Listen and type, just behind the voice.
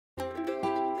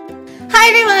Hi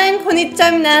everyone!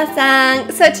 Konnichiwa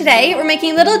minasan! So today we're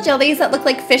making little jellies that look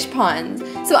like fish ponds.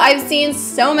 So I've seen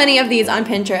so many of these on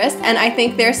Pinterest and I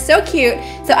think they're so cute,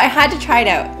 so I had to try it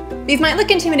out. These might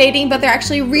look intimidating, but they're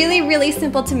actually really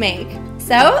simple to make.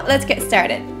 So let's get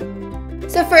started.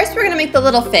 So first we're going to make the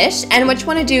little fish, and what you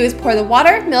want to do is pour the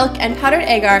water, milk, and powdered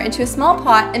agar into a small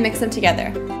pot and mix them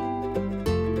together.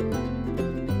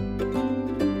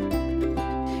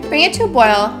 Bring it to a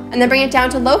boil, and then bring it down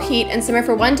to low heat and simmer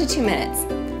for 1 to 2 minutes.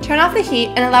 Turn off the heat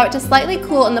and allow it to slightly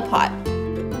cool in the pot.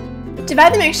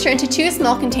 Divide the mixture into 2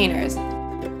 small containers.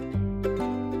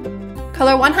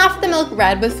 Color 1/2 of the milk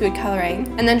red with food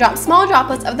coloring, and then drop small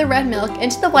droplets of the red milk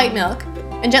into the white milk,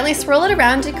 and gently swirl it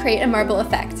around to create a marble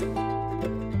effect.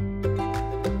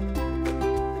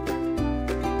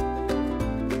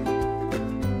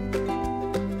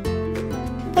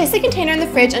 Place the container in the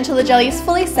fridge until the jelly is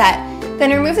fully set.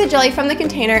 Then remove the jelly from the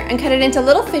container and cut it into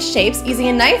little fish shapes using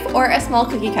a knife or a small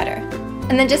cookie cutter.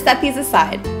 And then just set these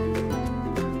aside.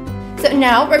 So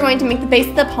now we're going to make the base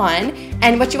of the pond,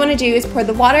 and what you want to do is pour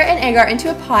the water and agar into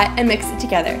a pot and mix it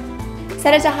together.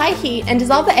 Set it to high heat and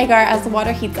dissolve the agar as the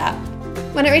water heats up.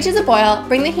 When it reaches a boil,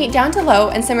 bring the heat down to low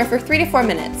and simmer for 3 to 4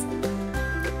 minutes.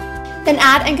 Then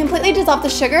add and completely dissolve the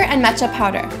sugar and matcha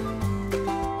powder.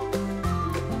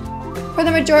 Pour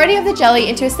the majority of the jelly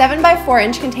into a 7 by 4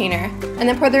 inch container, and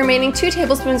then pour the remaining 2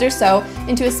 tablespoons or so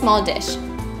into a small dish.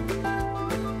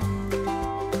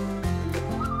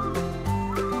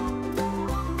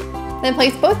 Then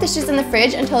place both dishes in the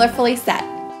fridge until they're fully set.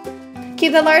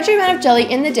 Keep the larger amount of jelly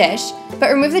in the dish,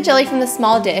 but remove the jelly from the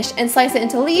small dish and slice it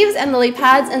into leaves and lily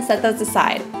pads and set those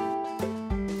aside.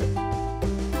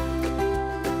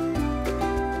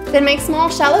 Then make small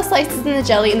shallow slices in the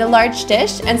jelly in the large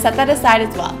dish and set that aside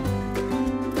as well.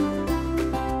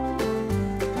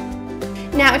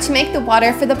 Now to make the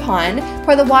water for the pond,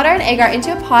 pour the water and agar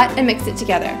into a pot and mix it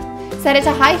together. Set it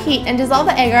to high heat and dissolve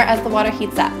the agar as the water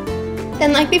heats up.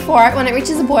 Then like before, when it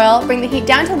reaches a boil, bring the heat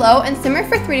down to low and simmer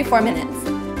for 3 to 4 minutes.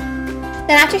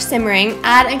 Then after simmering,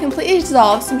 add and completely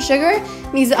dissolve some sugar,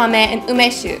 mizuame, and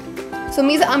umeshu. So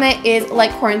mizuame is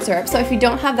like corn syrup, so if you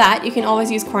don't have that, you can always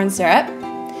use corn syrup.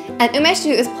 And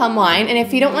umeshu is plum wine, and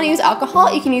if you don't want to use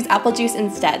alcohol, you can use apple juice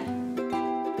instead.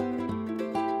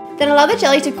 Then allow the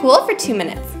jelly to cool for 2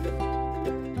 minutes.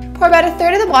 Pour about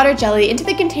 1/3 of the water jelly into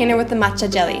the container with the matcha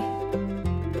jelly.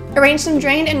 Arrange some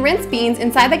drained and rinsed beans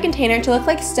inside the container to look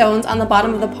like stones on the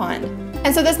bottom of the pond.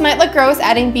 And so this might look gross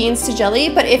adding beans to jelly,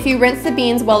 but if you rinse the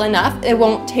beans well enough, it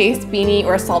won't taste beany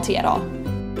or salty at all.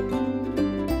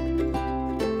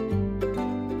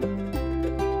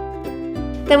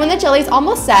 Then when the jelly is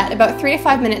almost set, about 3 to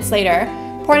 5 minutes later,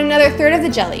 pour in another 1/3 of the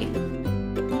jelly.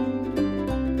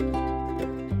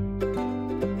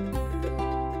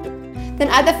 Then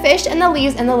add the fish and the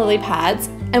leaves and the lily pads,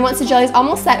 and once the jelly is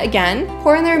almost set again,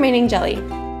 pour in the remaining jelly.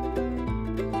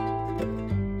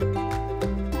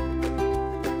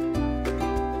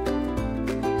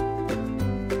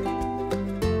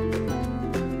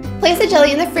 Place the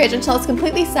jelly in the fridge until it's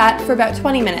completely set for about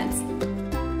 20 minutes.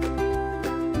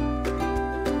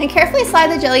 Then carefully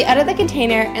slide the jelly out of the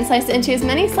container and slice it into as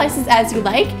many slices as you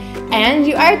like, and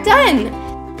you are done!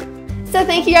 So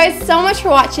thank you guys so much for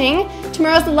watching.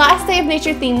 Tomorrow's the last day of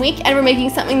Nature Theme Week, and we're making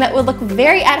something that would look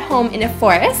very at home in a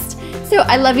forest. So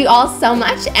I love you all so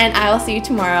much, and I will see you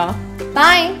tomorrow.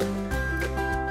 Bye!